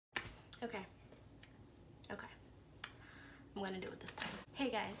Okay. Okay. I'm gonna do it this time. Hey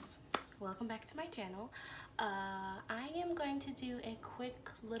guys, welcome back to my channel. I am going to do a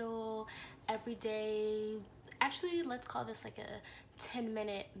quick little everyday, actually let's call this like a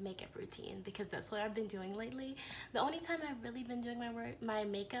 10-minute makeup routine because that's what I've been doing lately. The only time I've really been doing my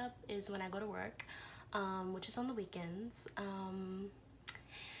makeup is when I go to work, which is on the weekends.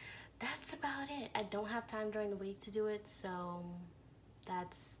 That's about it. I don't have time during the week to do it, so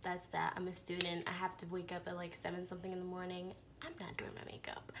that's that. I'm a student. I have to wake up at like 7 something in the morning. I'm not doing my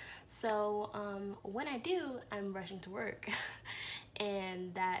makeup. So when I do, I'm rushing to work.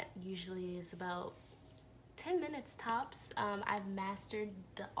 And that usually is about 10 minutes tops. I've mastered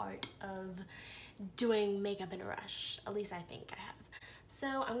the art of doing makeup in a rush. At least I think I have. So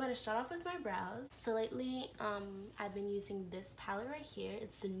I'm gonna start off with my brows. So lately, I've been using this palette right here.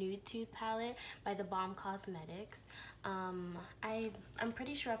 It's the Nude Tooth palette by The Balm Cosmetics. I'm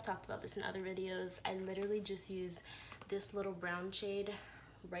pretty sure I've talked about this in other videos. I literally just use this little brown shade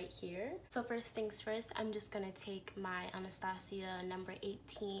right here. So first things first, I'm just gonna take my Anastasia number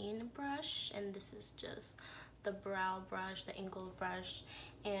 18 brush, and this is just the brow brush, the angled brush,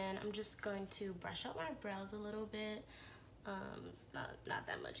 and I'm just going to brush out my brows a little bit. It's not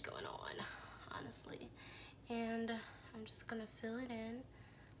that much going on, honestly, and I'm just gonna fill it in.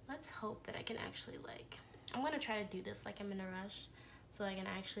 Let's hope that I can actually, like, I'm gonna try to do this like I'm in a rush so I can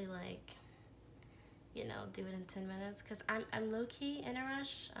actually, like, you know, do it in 10 minutes because I'm low-key in a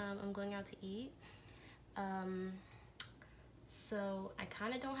rush. I'm going out to eat, so I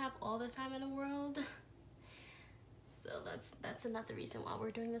kind of don't have all the time in the world. So that's another reason why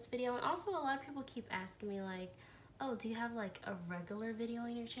we're doing this video. And also, a lot of people keep asking me, like, oh, do you have like a regular video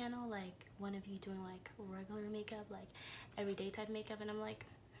on your channel, like one of you doing like regular makeup, like everyday type makeup? And I'm like,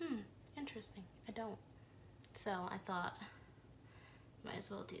 interesting, I don't. So I thought might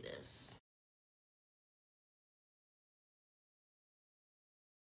as well do this.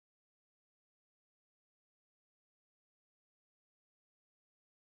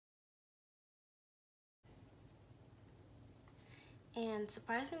 And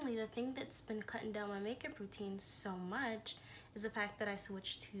surprisingly, the thing that's been cutting down my makeup routine so much is the fact that I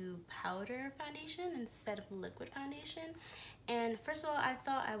switched to powder foundation instead of liquid foundation. And first of all, I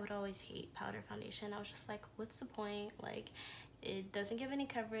thought I would always hate powder foundation. I was just like, what's the point? Like, it doesn't give any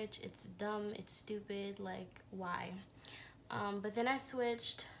coverage, it's dumb, it's stupid, like, why? But then I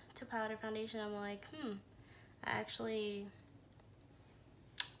switched to powder foundation. I'm like, I actually,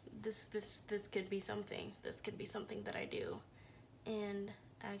 this could be something. This could be something that I do. And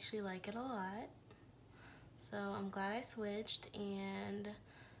I actually like it a lot, so I'm glad I switched, and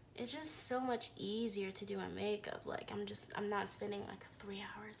it's just so much easier to do my makeup. Like, I'm not spending like 3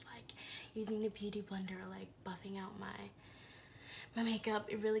 hours like using the beauty blender, like buffing out my makeup.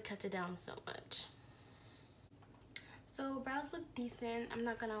 It really cuts it down so much. So brows look decent. I'm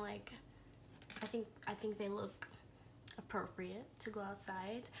not gonna, like, I think they look appropriate to go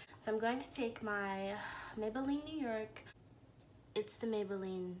outside. So I'm going to take my Maybelline New York. It's the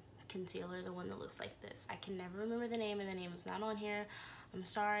Maybelline concealer, the one that looks like this. I can never remember the name, and the name is not on here. I'm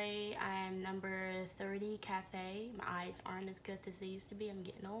sorry. I'm number 30 Cafe. My eyes aren't as good as they used to be. I'm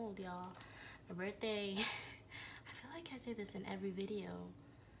getting old, y'all. My birthday. I feel like I say this in every video,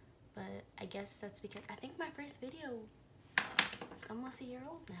 but I guess that's because I think my first video is almost a year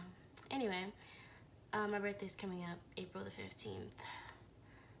old now. Anyway, my birthday's coming up April the 15th.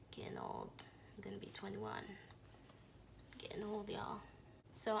 Getting old. I'm gonna be 21. Getting old, y'all.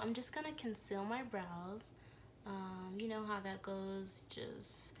 So I'm just gonna conceal my brows. You know how that goes.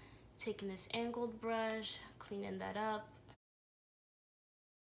 Just taking this angled brush, cleaning that up.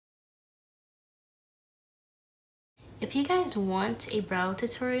 If you guys want a brow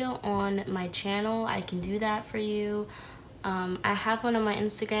tutorial on my channel, I can do that for you. I have one on my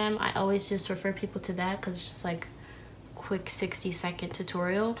Instagram. I always just refer people to that because it's just like quick 60-second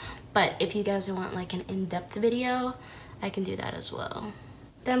tutorial. But if you guys want like an in-depth video, I can do that as well.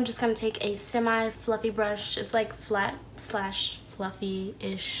 Then I'm just gonna take a semi-fluffy brush. It's like flat slash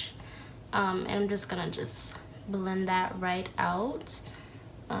fluffy-ish. And I'm just gonna blend that right out.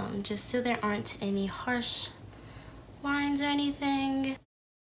 Just so there aren't any harsh lines or anything.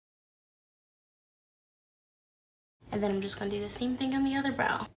 And then I'm just gonna do the same thing on the other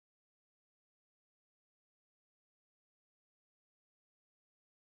brow.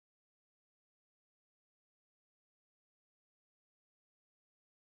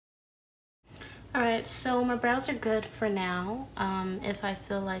 Alright, so my brows are good for now. If I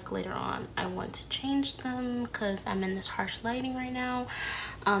feel like later on I want to change them because I'm in this harsh lighting right now,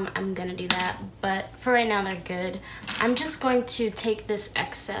 I'm gonna do that. But for right now, they're good. I'm just going to take this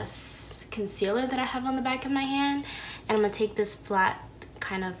excess concealer that I have on the back of my hand, and I'm gonna take this flat,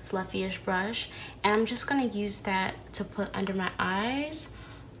 kind of fluffy-ish brush, and I'm just gonna use that to put under my eyes.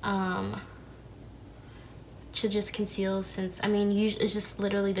 To just conceal, since I mean it's just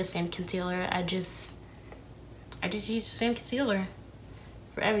literally the same concealer. I just use the same concealer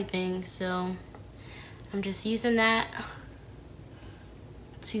for everything, so I'm just using that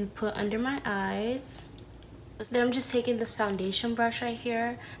to put under my eyes. Then I'm just taking this foundation brush right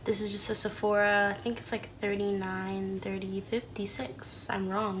here. This is just a Sephora, I think it's like 39, 30, 56, I'm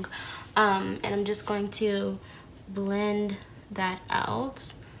wrong. And I'm just going to blend that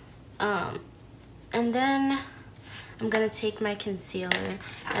out. And then I'm gonna take my concealer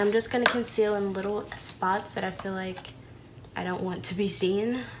and I'm just gonna conceal in little spots that I feel like I don't want to be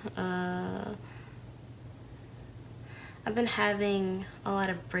seen. I've been having a lot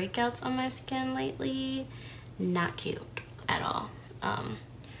of breakouts on my skin lately. Not cute at all.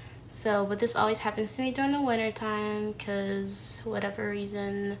 But this always happens to me during the winter time because whatever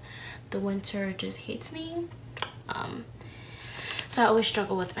reason, the winter just hates me. So I always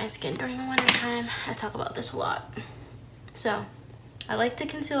struggle with my skin during the winter time. I talk about this a lot. So I like to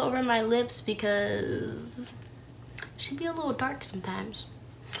conceal over my lips because it should be a little dark sometimes.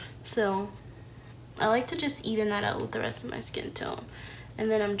 So I like to just even that out with the rest of my skin tone.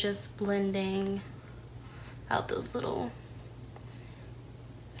 And then I'm just blending out those little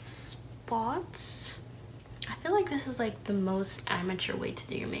spots. I feel like this is like the most amateur way to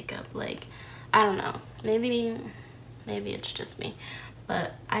do your makeup. Like, I don't know, maybe it's just me,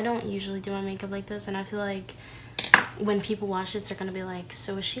 but I don't usually do my makeup like this, and I feel like when people watch this, they're gonna be like,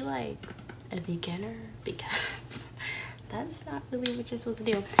 so is she like a beginner? Because that's not really what you're supposed to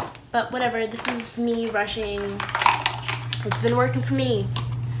do. But whatever, this is me rushing. It's been working for me.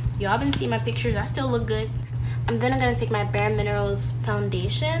 Y'all been seeing my pictures, I still look good. And then I'm gonna take my Bare Minerals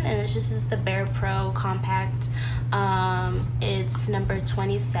foundation, and it's just the Bare Pro Compact. It's number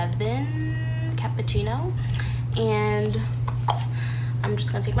 27 Cappuccino. And I'm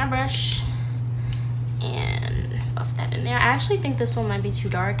just gonna take my brush and buff that in there. I actually think this one might be too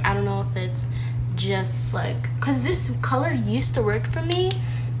dark. I don't know if it's just like, cause this color used to work for me,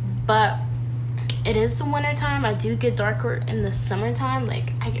 but it is the winter time. I do get darker in the summertime.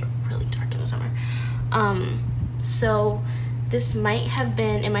 Like, I get really dark in the summer. So this might have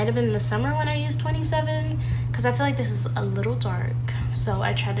been in the summer when I used 27, because I feel like this is a little dark. So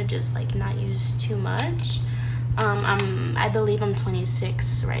I try to just like not use too much. I believe I'm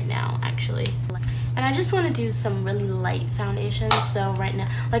 26 right now, actually. And I just want to do some really light foundation. So right now,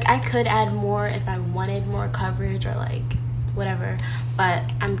 like, I could add more if I wanted more coverage or like whatever, but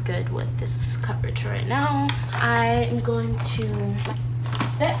I'm good with this coverage right now. I am going to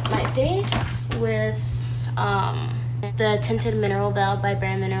set my face with the Tinted Mineral Veil by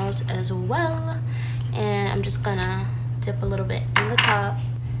Bare Minerals as well. And I'm just gonna dip a little bit in the top.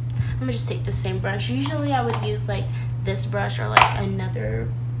 I'm gonna just take the same brush. Usually I would use like this brush or like another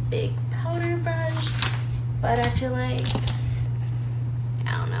big powder brush, but I feel like,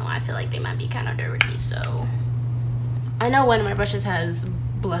 I don't know, I feel like they might be kind of dirty. So I know one of my brushes has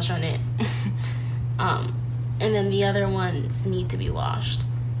blush on it. And then the other ones need to be washed.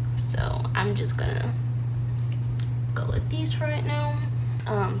 So I'm just gonna go with these for right now.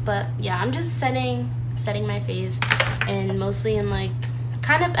 But yeah, I'm just setting my face, and mostly in like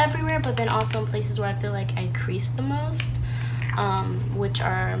kind of everywhere, but then also in places where I feel like I crease the most, which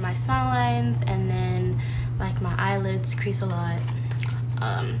are my smile lines, and then like my eyelids crease a lot.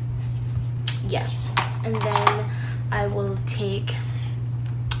 Yeah, and then I will take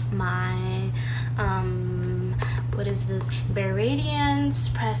my what is this, Bare Radiance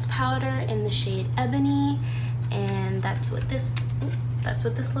pressed powder in the shade Ebony, and that's what this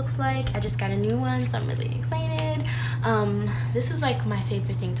looks like. I just got a new one, so I'm really excited. This is like my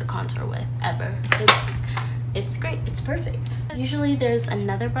favorite thing to contour with ever. It's great, it's perfect. Usually there's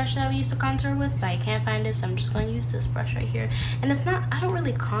another brush that I used to contour with, but I can't find it, so I'm just going to use this brush right here. And it's not, I don't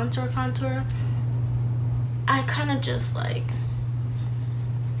really contour. I kind of just like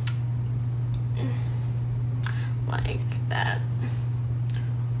that.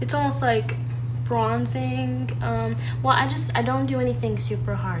 It's almost like bronzing. Well, I don't do anything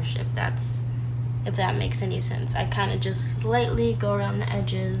super harsh, if that makes any sense. I kind of just slightly go around the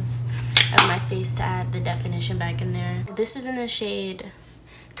edges of my face to add the definition back in there. This is in the shade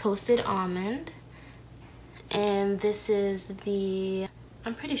Toasted Almond, and this is the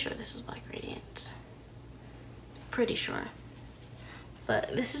I'm pretty sure this is Black Radiance. Pretty sure.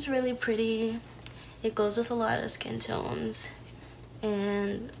 But this is really pretty. It goes with a lot of skin tones.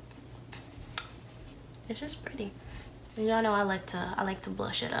 And it's just pretty. And y'all know I like to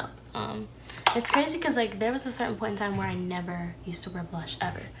blush it up. It's crazy because like there was a certain point in time where I never used to wear blush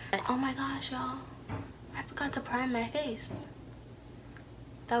ever. Oh my gosh, y'all. I forgot to prime my face.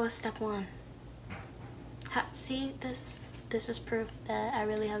 That was step one. See, this is proof that I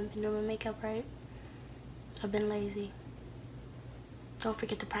really haven't been doing my makeup right. I've been lazy. Don't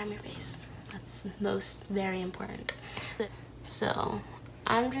forget to prime your face. That's very important. So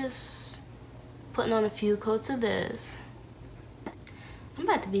I'm just putting on a few coats of this. I'm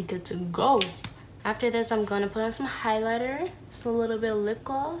about to be good to go. After this, I'm gonna put on some highlighter, just a little bit of lip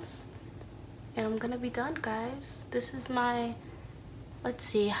gloss, and I'm gonna be done, guys. This is my, let's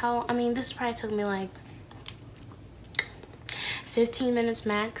see, this probably took me like 15 minutes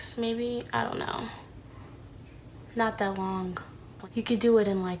max, maybe. I don't know. Not that long. You could do it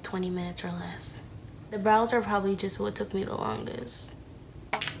in like 20 minutes or less. The brows are probably just what took me the longest.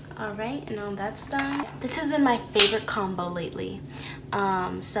 Alright, and now that's done. This has been my favorite combo lately.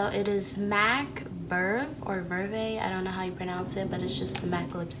 So it is MAC Verve or Verve. I don't know how you pronounce it, but it's just the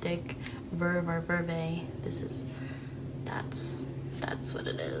MAC lipstick. Verve or Verve. That's what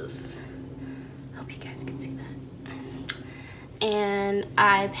it is. Hope you guys can see that. And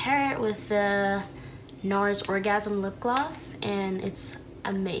I pair it with the NARS Orgasm lip gloss, and it's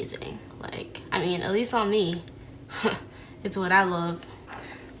amazing. Like, I mean, at least on me, it's what I love.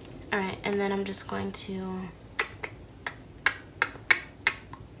 All right, and then I'm just going to,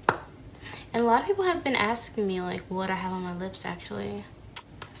 and a lot of people have been asking me like what I have on my lips actually.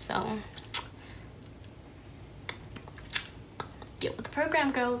 So get with the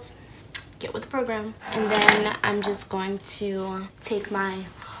program, girls. Get with the program. And then I'm just going to take my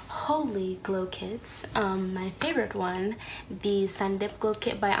Holy Glow Kits, my favorite one, the Sun Dip Glow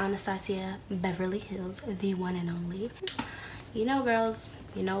Kit by Anastasia Beverly Hills, the one and only. You know, girls,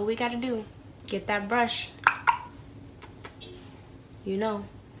 you know what we gotta do. Get that brush. You know.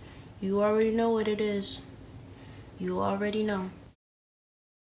 You already know what it is. You already know.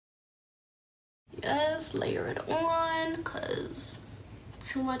 Yes, layer it on, cause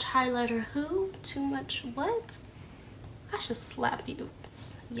too much highlighter who? Too much what? I should slap you.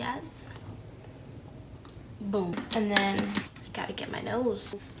 Yes. Boom. And then I gotta get my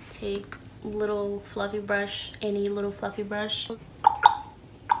nose. Take little fluffy brush, any little fluffy brush. You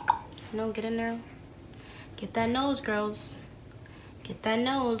know, get in there. Get that nose, girls. Get that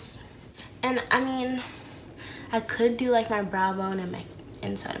nose. And I mean, I could do like my brow bone and my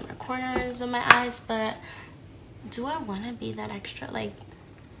inside of my corners of my eyes, but do I want to be that extra? Like,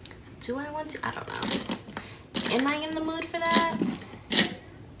 do I want to? I don't know. Am I in the mood for that?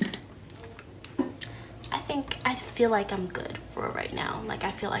 I feel like I'm good for right now. Like,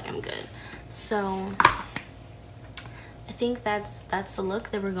 I feel like I'm good. So I think that's the look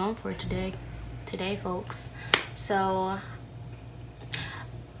that we're going for today, folks. So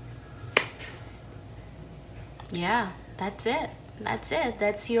yeah, that's it.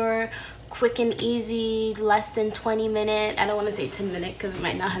 That's your quick and easy, less than 20 minute, I don't want to say 10 minute because it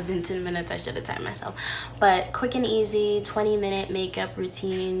might not have been 10 minutes, I should have timed myself, but quick and easy 20-minute makeup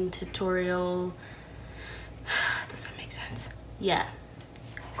routine tutorial. Does that make sense? Yeah,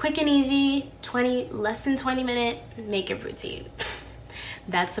 quick and easy, less than 20-minute makeup routine.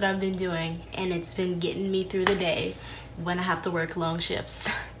 That's what I've been doing, and it's been getting me through the day when I have to work long shifts,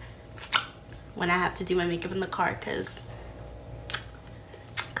 when I have to do my makeup in the car because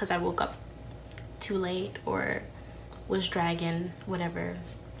I woke up too late or was dragging, whatever,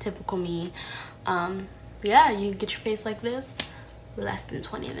 typical me. Yeah, you get your face like this, less than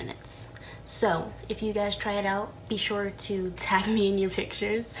 20 minutes. So if you guys try it out, be sure to tag me in your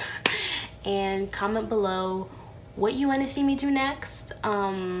pictures and comment below what you want to see me do next,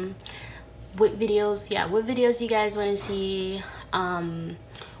 what videos you guys want to see,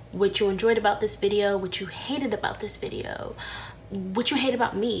 what you enjoyed about this video, what you hated about this video, what you hate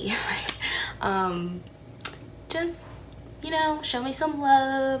about me. Just, you know, show me some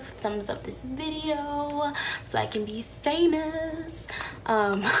love, thumbs up this video so I can be famous.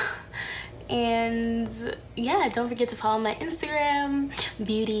 And yeah, don't forget to follow my Instagram,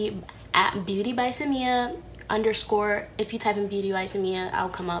 beauty by Samia _. If you type in beauty by Samia, I'll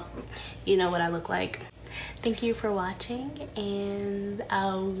come up. You know what I look like. Thank you for watching, and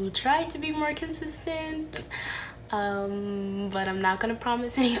I'll try to be more consistent. But I'm not gonna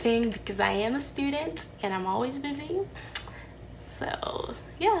promise anything because I am a student and I'm always busy. So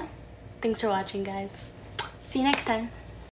yeah, thanks for watching, guys. See you next time.